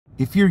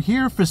If you're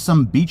here for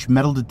some beach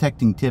metal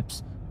detecting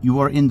tips, you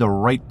are in the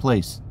right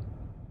place.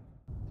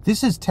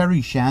 This is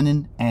Terry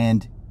Shannon,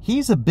 and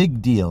he's a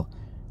big deal.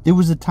 There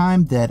was a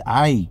time that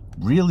I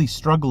really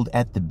struggled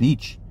at the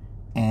beach,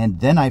 and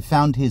then I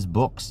found his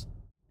books.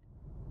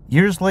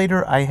 Years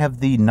later, I have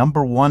the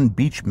 #1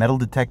 beach metal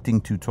detecting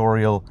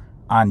tutorial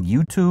on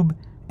YouTube,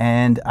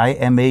 and I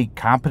am a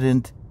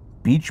competent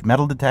beach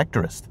metal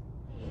detectorist.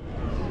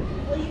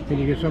 Can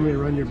you get somebody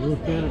to run your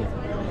booth then?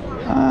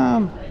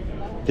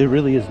 There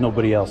really is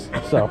nobody else,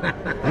 so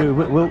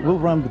we'll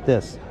run with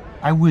this.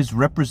 I was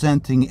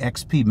representing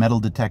XP Metal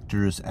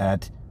Detectors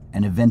at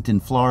an event in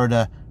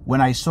Florida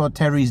when I saw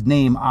Terry's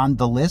name on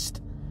the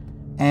list,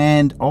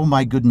 and oh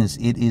my goodness,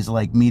 it is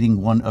like meeting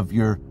one of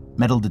your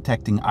metal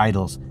detecting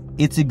idols.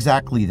 It's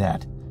exactly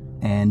that,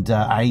 and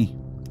I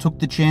took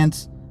the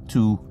chance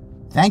to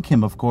thank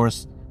him, of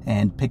course,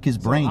 and pick his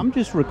brain. I'm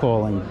just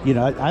recalling,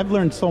 I've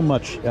learned so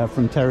much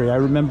from Terry. I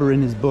remember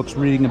in his books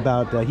reading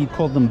about, he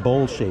called them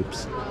bowl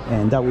shapes,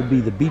 and that would be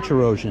the beach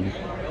erosion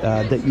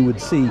that you would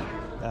see.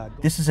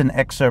 This is an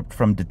excerpt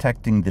from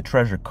Detecting the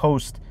Treasure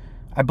Coast.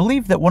 I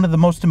believe that one of the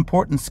most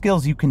important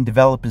skills you can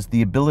develop is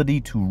the ability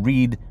to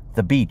read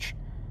the beach.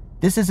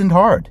 This isn't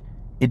hard.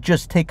 It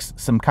just takes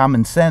some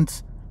common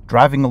sense,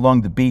 driving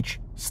along the beach,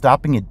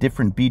 stopping at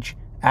different beach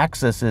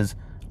accesses,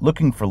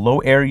 looking for low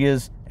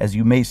areas, as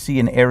you may see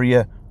an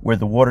area where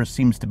the water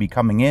seems to be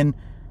coming in.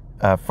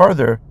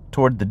 Farther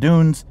toward the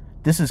dunes,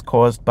 this is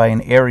caused by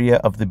an area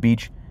of the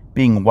beach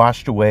being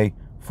washed away,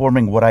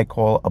 forming what I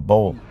call a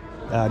bowl.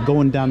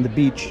 Going down the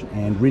beach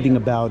and reading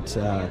about,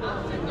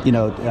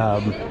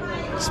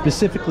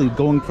 specifically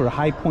going for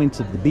high points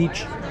of the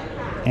beach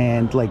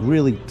and like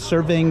really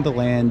surveying the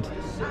land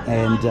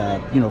and,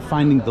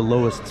 finding the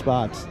lowest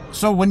spots.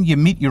 So when you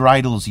meet your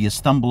idols, you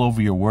stumble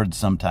over your words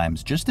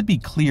sometimes. Just to be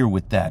clear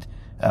with that,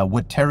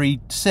 what Terry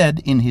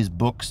said in his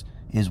books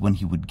is when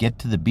he would get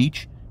to the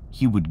beach,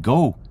 he would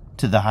go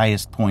to the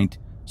highest point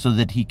so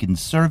that he can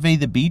survey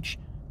the beach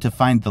to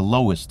find the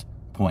lowest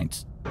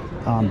points.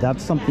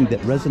 That's something that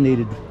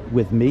resonated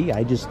with me.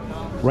 I just,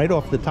 right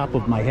off the top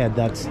of my head,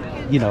 that's,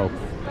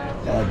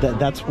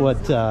 that's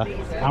what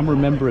I'm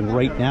remembering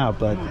right now.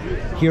 But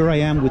here I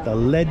am with a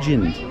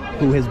legend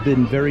who has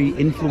been very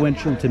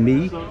influential to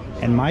me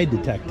and my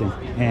detecting.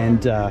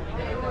 And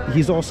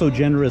he's also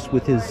generous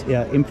with his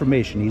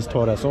information. He's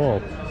taught us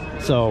all.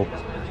 So,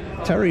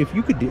 Terry, if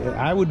you could,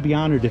 I would be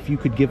honored if you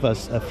could give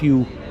us a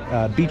few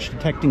beach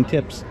detecting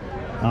tips.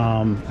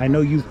 I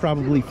know you've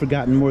probably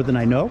forgotten more than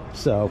I know,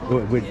 so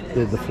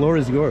the floor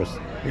is yours.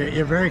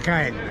 You're very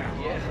kind.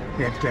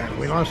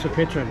 We lost the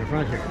picture in the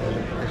front here.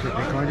 Is it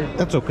recorded?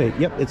 That's okay.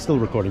 Yep, it's still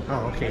recording.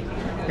 Oh, okay.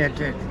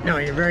 No,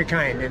 you're very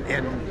kind,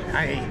 and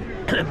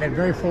I've been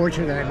very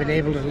fortunate that I've been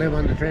able to live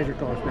on the Treasure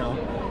Coast now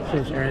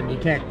and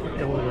detect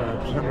over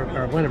the summer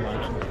or winter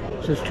months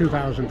since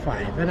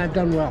 2005, and I've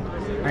done well.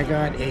 I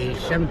got a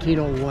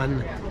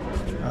 1701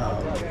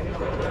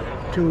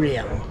 2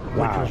 real, which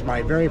was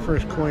my very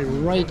first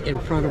coin right in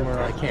front of where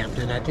I camped,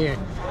 and I tell you,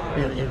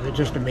 it was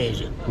just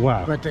amazing.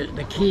 Wow. But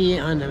the key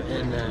in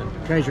the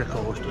Treasure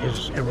Coast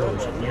is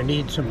erosion. You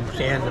need some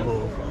sand to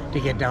move to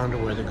get down to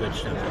where the good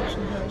stuff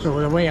is. So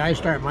the way I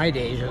start my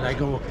days is I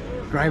go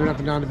driving up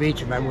and down the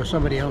beach. If I'm with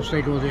somebody else,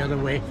 they go the other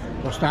way.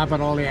 We'll stop at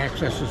all the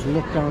accesses,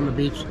 look down the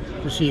beach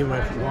to see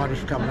if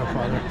water's coming up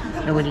farther.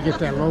 And when you get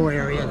that lower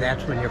area,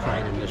 that's when you're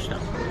finding this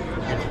stuff.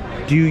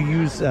 Do you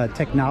use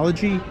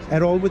technology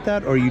at all with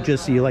that, or you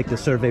like to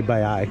survey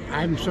by eye?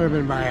 I'm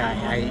surveying by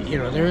eye.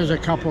 There is a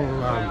couple,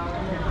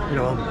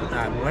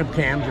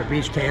 webcams or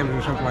beach cams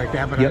or something like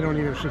that, but I don't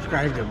even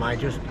subscribe to them. I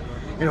just,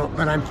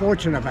 but I'm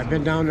fortunate. I've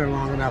been down there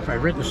long enough.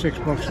 I've written 6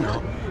 books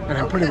now, and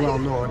I'm pretty well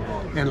known.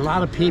 And a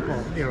lot of people,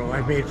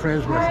 I've made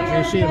friends with. If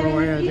they see a low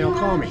area, they'll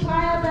call me.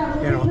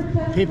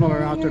 People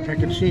are out there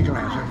picking sea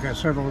glass. I've got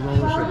several of those.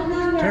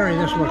 And, Terry,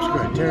 this looks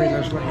good. Terry,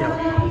 this looks,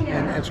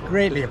 and it's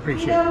greatly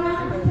appreciated.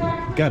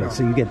 Got it.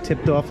 So you get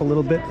tipped off a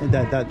little bit.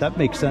 That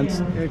makes sense.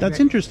 Exactly. That's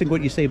interesting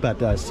what you say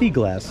about sea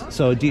glass.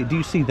 So do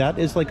you see that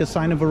as like a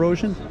sign of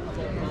erosion?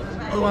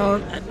 Well,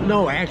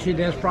 no, actually,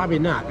 that's probably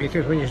not,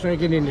 because when you start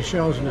getting the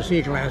shells and the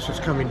sea glass, it's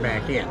coming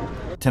back in.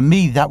 To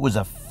me, that was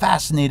a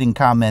fascinating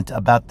comment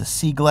about the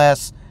sea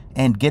glass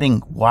and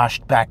getting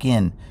washed back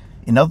in.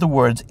 In other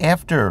words,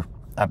 after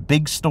a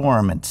big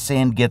storm and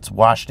sand gets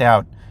washed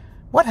out,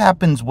 what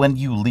happens when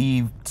you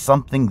leave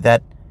something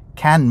that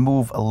can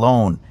move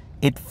alone?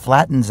 It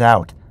flattens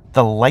out.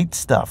 The light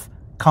stuff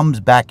comes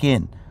back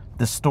in.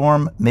 The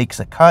storm makes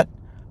a cut,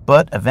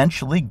 but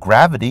eventually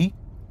gravity,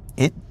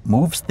 it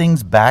moves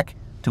things back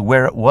to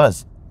where it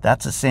was.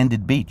 That's a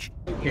sanded beach.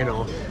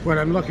 What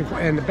I'm looking for,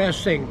 and the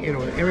best thing,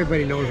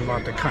 everybody knows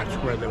about the cuts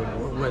where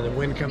the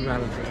wind comes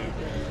out of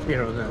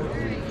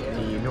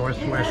the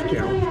northwest,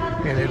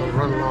 and it'll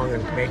run along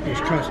and make these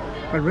cuts.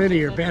 But really,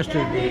 your best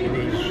is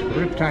these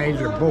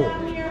riptides or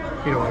bowls.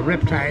 A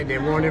riptide, they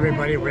warn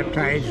everybody,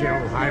 riptides,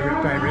 high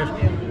riptide risk.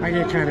 I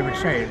get kind of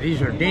excited. These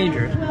are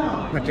dangerous,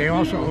 but they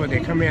also, when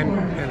they come in,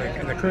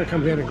 and the current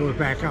comes in and goes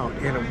back out,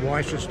 and it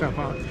washes stuff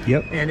out.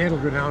 Yep. And it'll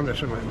go down to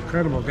some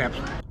incredible depths.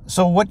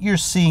 So what you're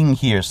seeing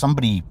here,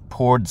 somebody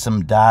poured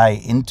some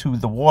dye into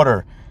the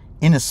water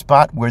in a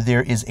spot where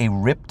there is a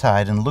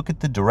riptide, and look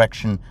at the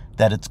direction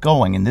that it's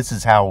going. And this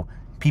is how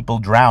people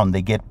drown.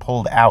 They get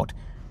pulled out.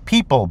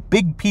 People,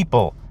 big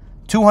people,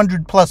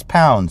 200 plus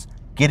pounds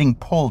getting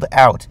pulled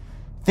out.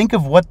 Think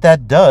of what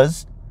that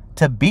does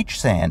to beach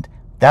sand.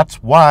 That's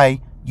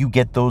why you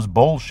get those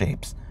bowl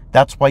shapes.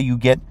 That's why you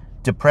get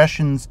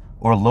depressions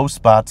or low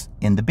spots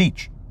in the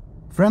beach.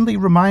 Friendly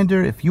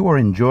reminder, if you are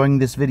enjoying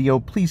this video,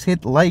 please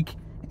hit like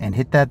and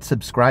hit that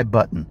subscribe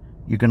button.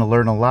 You're going to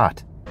learn a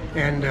lot.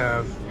 And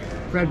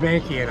Fred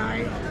Banky and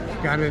I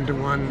got into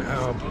one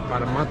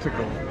about a month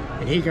ago,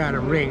 and he got a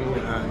ring.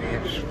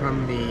 It's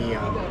from the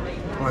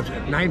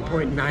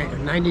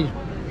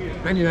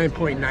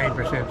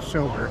 99.9%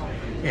 silver,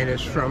 and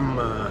it's from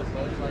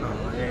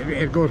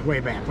it goes way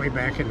back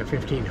in the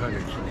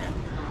 1500s.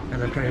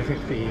 And I'm trying to think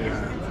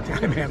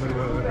I'm having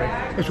one of the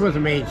rings. It's with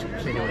the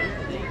Masons anyway.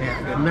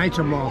 Yeah, the Knights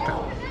of Malta.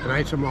 The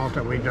Knights of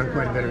Malta, we've done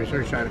quite a bit of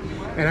research on it.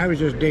 And I was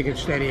just digging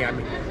steady. I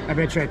mean, I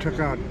bet you I took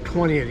out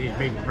 20 of these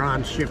big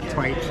bronze ship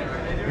fights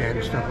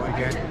and stuff like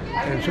that.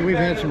 And so we've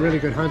had some really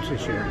good hunts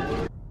this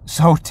year.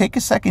 So take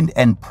a second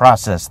and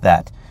process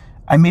that.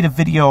 I made a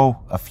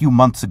video a few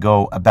months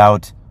ago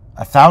about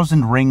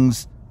 1,000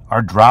 rings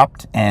are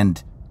dropped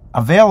and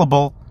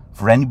available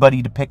for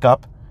anybody to pick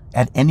up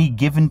at any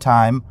given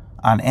time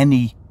on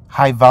any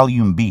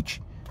high-volume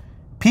beach.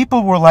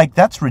 People were like,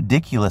 that's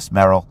ridiculous,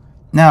 Merrill.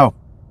 Now,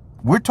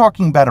 we're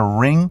talking about a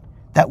ring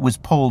that was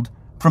pulled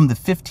from the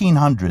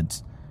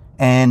 1500s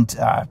and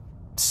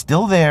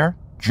still there,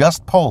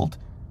 just pulled.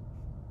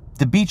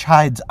 The beach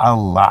hides a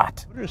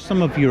lot. What are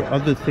some of your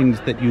other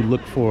things that you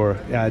look for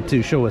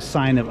to show a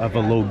sign of a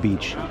low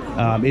beach?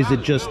 Is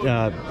it just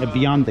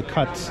beyond the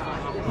cuts,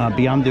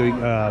 beyond the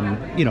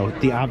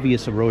the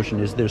obvious erosion?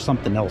 Is there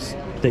something else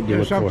that you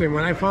look for?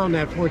 When I found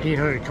that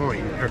 1400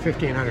 coin, or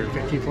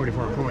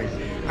 1544 coin,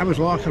 I was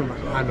walking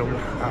on the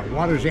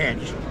water's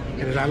edge,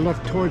 and as I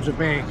looked towards the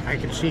bank, I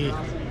could see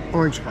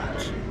orange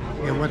spots.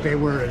 And what they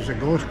were is the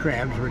ghost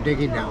crabs were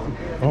digging down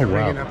and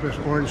bringing up this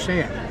orange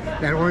sand.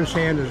 That orange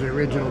sand is the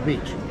original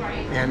beach.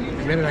 And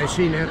the minute I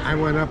seen that, I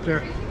went up there,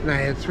 and I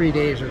had 3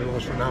 days of the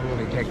most phenomenal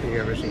detecting you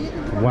ever seen.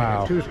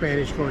 Wow. 2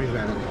 Spanish coins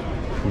out of it.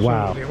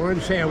 Wow. So the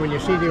orange sand, when you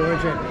see the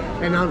orange sand,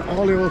 and now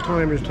all the old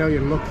timers tell you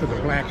to look for the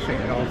black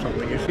sand also.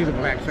 When you see the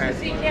black sand,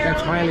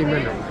 that's highly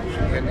mineralized.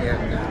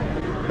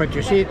 But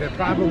you see, the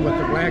problem with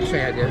the black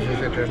sand is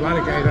that there's a lot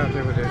of guys out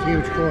there with these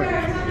huge coils,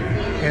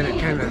 and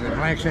it the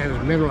black sand is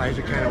mineralized,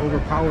 it kind of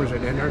overpowers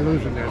it, and they're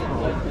losing their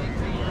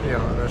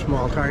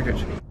small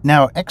targets.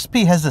 Now,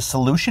 XP has a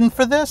solution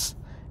for this.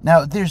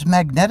 Now, there's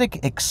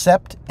magnetic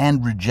accept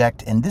and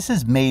reject, and this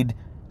is made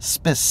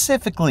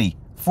specifically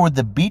for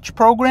the beach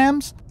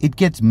programs. It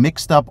gets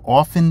mixed up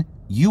often.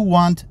 You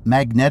want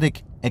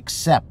magnetic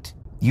accept.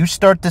 You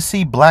start to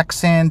see black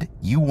sand,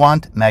 you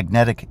want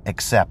magnetic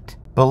accept.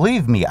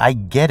 Believe me, I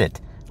get it.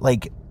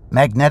 Like,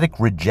 magnetic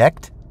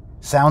reject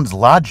sounds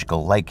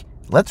logical. Like,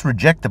 let's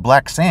reject the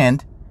black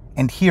sand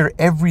and hear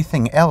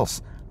everything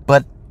else.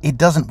 But it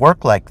doesn't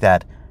work like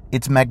that.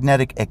 It's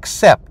magnetic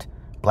accept.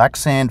 Black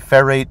sand,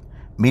 ferrite,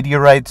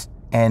 meteorites,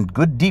 and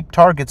good deep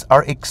targets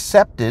are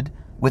accepted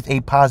with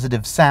a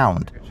positive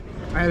sound.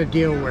 I had a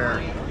deal where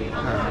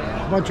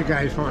a bunch of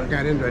guys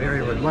got into an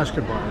area with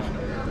musket balls,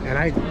 and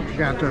I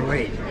got there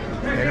late.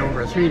 And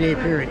over a 3-day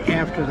period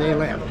after they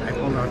left, I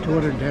pulled out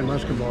 210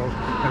 musket balls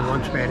and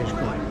 1 Spanish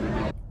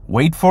coin.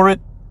 Wait for it.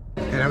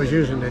 And I was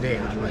using the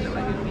dams, by the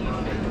way.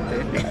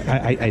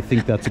 I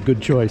think that's a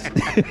good choice.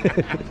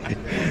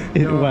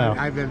 Wow.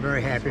 I've been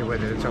very happy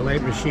with it. It's a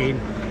light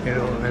machine,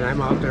 and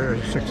I'm out there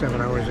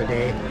 6-7 hours a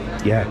day.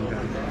 Yeah.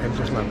 And I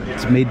just love it.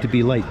 It's made to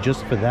be light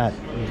just for that.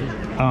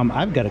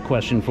 I've got a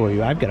question for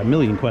you. I've got a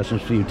million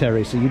questions for you,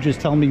 Terry, so you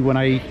just tell me when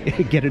I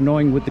get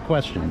annoying with the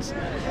questions.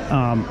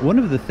 One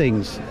of the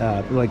things,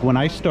 like when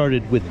I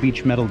started with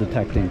beach metal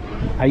detecting,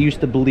 I used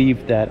to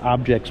believe that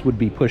objects would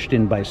be pushed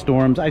in by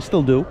storms. I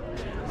still do.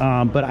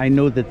 But I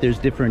know that there's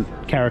different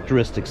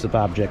characteristics of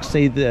objects.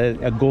 Say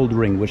a gold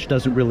ring, which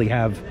doesn't really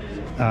have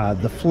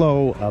the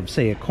flow of,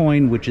 say, a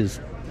coin, which is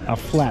a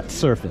flat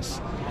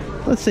surface.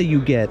 Let's say you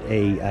get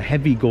a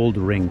heavy gold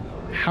ring.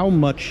 How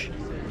much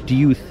do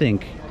you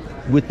think,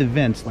 with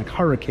events like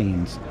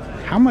hurricanes,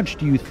 how much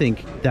do you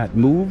think that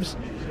moves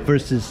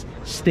versus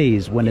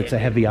stays when it's a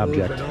heavy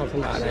object? Moves an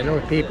awful lot. I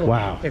know people,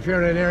 wow. If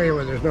you're in an area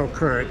where there's no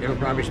current, it'll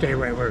probably stay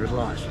right where it was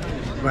lost.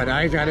 But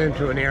I got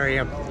into an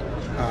area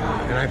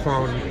and I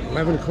found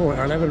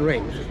 11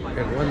 rings,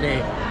 and one day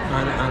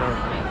on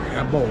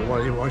a bowl,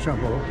 a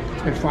wash-up bowl,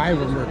 and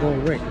 5 of them were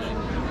gold rings.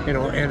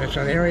 And it's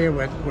an area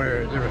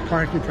where there was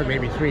parking for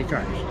maybe 3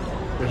 cars.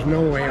 There's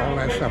no way all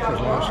that stuff was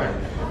lost there.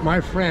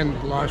 My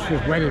friend lost his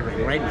wedding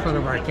ring right in front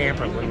of our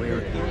camper when we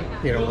were,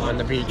 on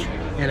the beach,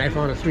 and I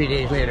found it 3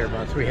 days later,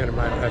 about 300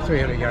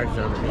 yards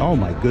down the beach. Oh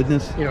my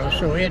goodness!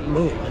 So it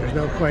moves. There's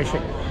no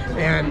question.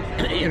 And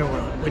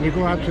when you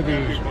go out to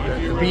the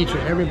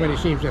beaches, everybody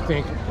seems to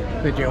think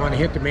that you want to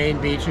hit the main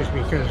beaches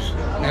because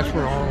that's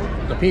where all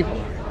the people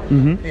are.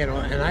 You know,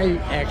 and I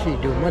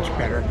actually do much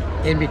better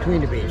in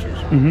between the beaches.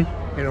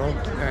 You know,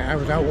 I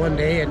was out one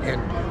day and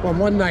well,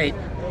 one night,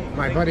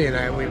 my buddy and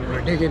I, we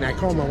were digging. I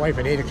called my wife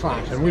at 8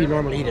 o'clock, and we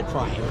normally eat at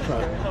 5. So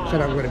I said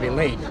I'm going to be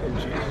late.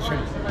 And she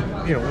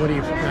said, you know, what do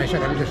you? And I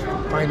said I'm just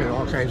finding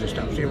all kinds of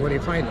stuff. She said, what are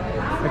you finding?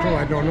 I told her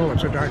I don't know.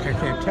 It's so dark I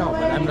can't tell.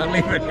 But I'm not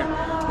leaving.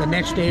 The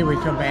next day we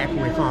come back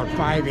and we found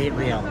 5 8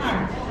 reals.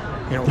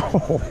 You know,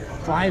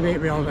 5 8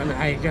 reals, and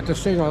I got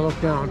this thing. I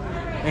looked down,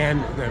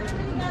 and the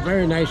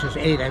very nicest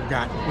 8 I've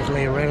got was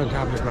laying right on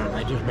top of the ground.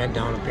 I just bent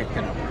down and picked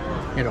it up.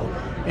 You know,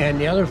 and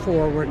the other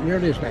 4 weren't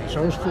nearly as nice.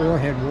 Those 4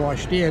 had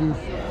washed in.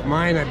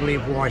 Mine, I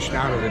believe, washed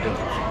out of the dunes.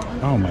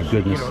 Oh my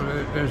goodness! You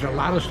know, there's a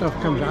lot of stuff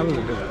comes out of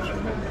the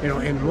dunes. You know,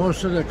 and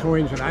most of the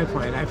coins that I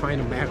find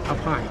them back up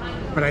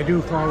high. But I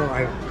do follow.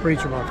 I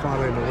preach about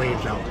following the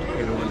waves out.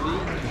 You know,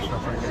 and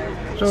stuff like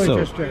that. So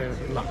it's just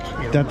luck.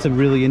 You know? That's a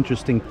really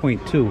interesting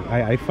point too.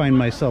 I find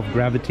myself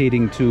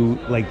gravitating to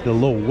like the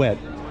low wet,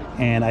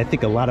 and I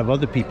think a lot of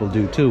other people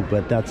do too.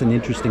 But that's an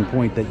interesting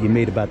point that you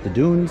made about the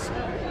dunes,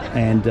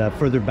 and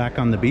further back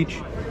on the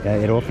beach.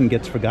 It often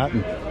gets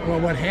forgotten. Well,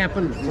 what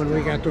happened when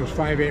we got those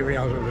 5 8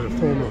 reals, it was a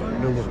full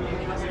moon, new moon.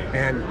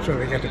 And so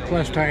they got the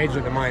plus tides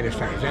and the minus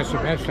tides. That's the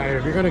best tide.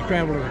 If you're going to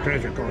travel to the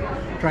treasure coast,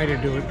 try to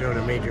do it during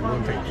a major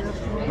moon phase.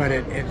 But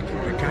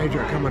the tides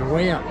are coming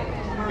way up.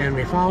 And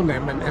we found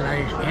them, and I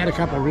had a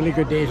couple of really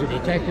good days of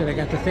detecting. I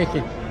got to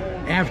thinking,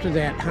 after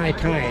that high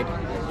tide,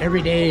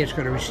 every day it's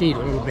going to recede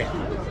a little bit.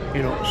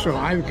 You know, so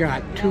I've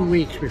got 2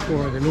 weeks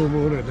before the new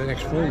moon or the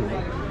next full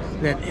moon.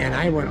 And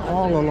I went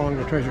all along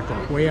the treasure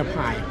coast, way up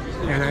high,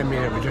 and I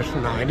mean, it was just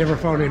phenomenal. I never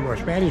found any more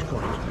Spanish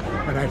coins,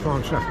 but I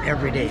found stuff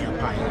every day up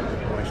high.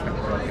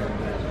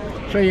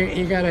 So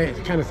you got to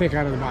kind of think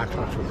out of the box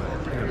once in a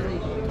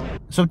while.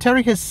 So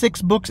Terry has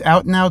 6 books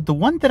out now. The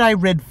one that I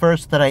read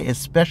first that I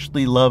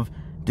especially love,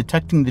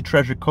 Detecting the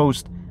Treasure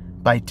Coast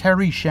by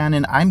Terry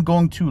Shannon, I'm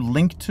going to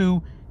link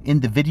to in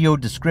the video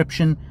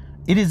description.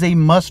 It is a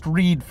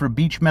must-read for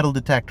beach metal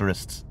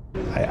detectorists.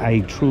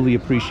 I truly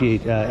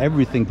appreciate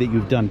everything that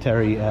you've done,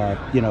 Terry.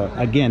 You know,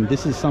 again,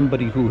 this is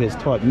somebody who has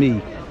taught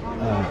me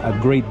a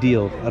great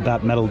deal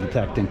about metal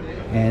detecting,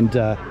 and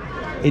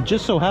it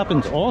just so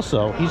happens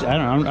also I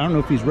don't know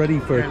if he's ready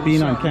for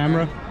being on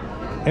camera.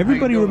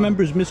 Everybody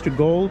remembers Mr.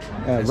 Gold.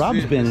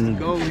 Rob's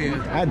been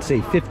in, I'd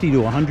say, 50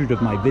 to 100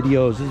 of my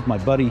videos. This is my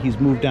buddy. He's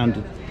moved down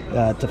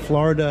to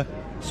Florida.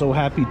 So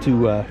happy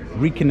to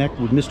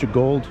reconnect with Mr.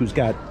 Gold, who's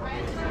got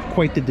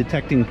quite the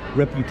detecting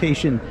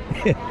reputation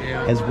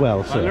as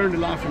well. So I learned a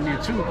lot from you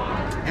too,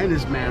 and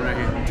this man right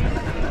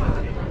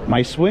here.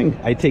 My swing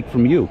I take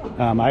from you.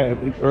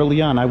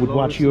 Early on I would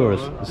watch yours,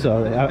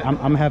 so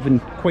I'm having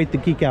quite the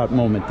geek out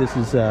moment. This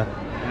is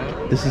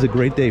a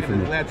great day for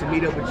me. Glad to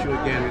meet up with you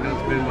again. You know,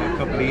 it's been a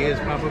couple of years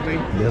probably.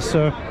 Yes,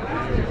 sir.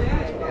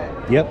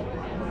 Yep.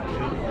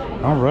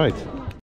 All right.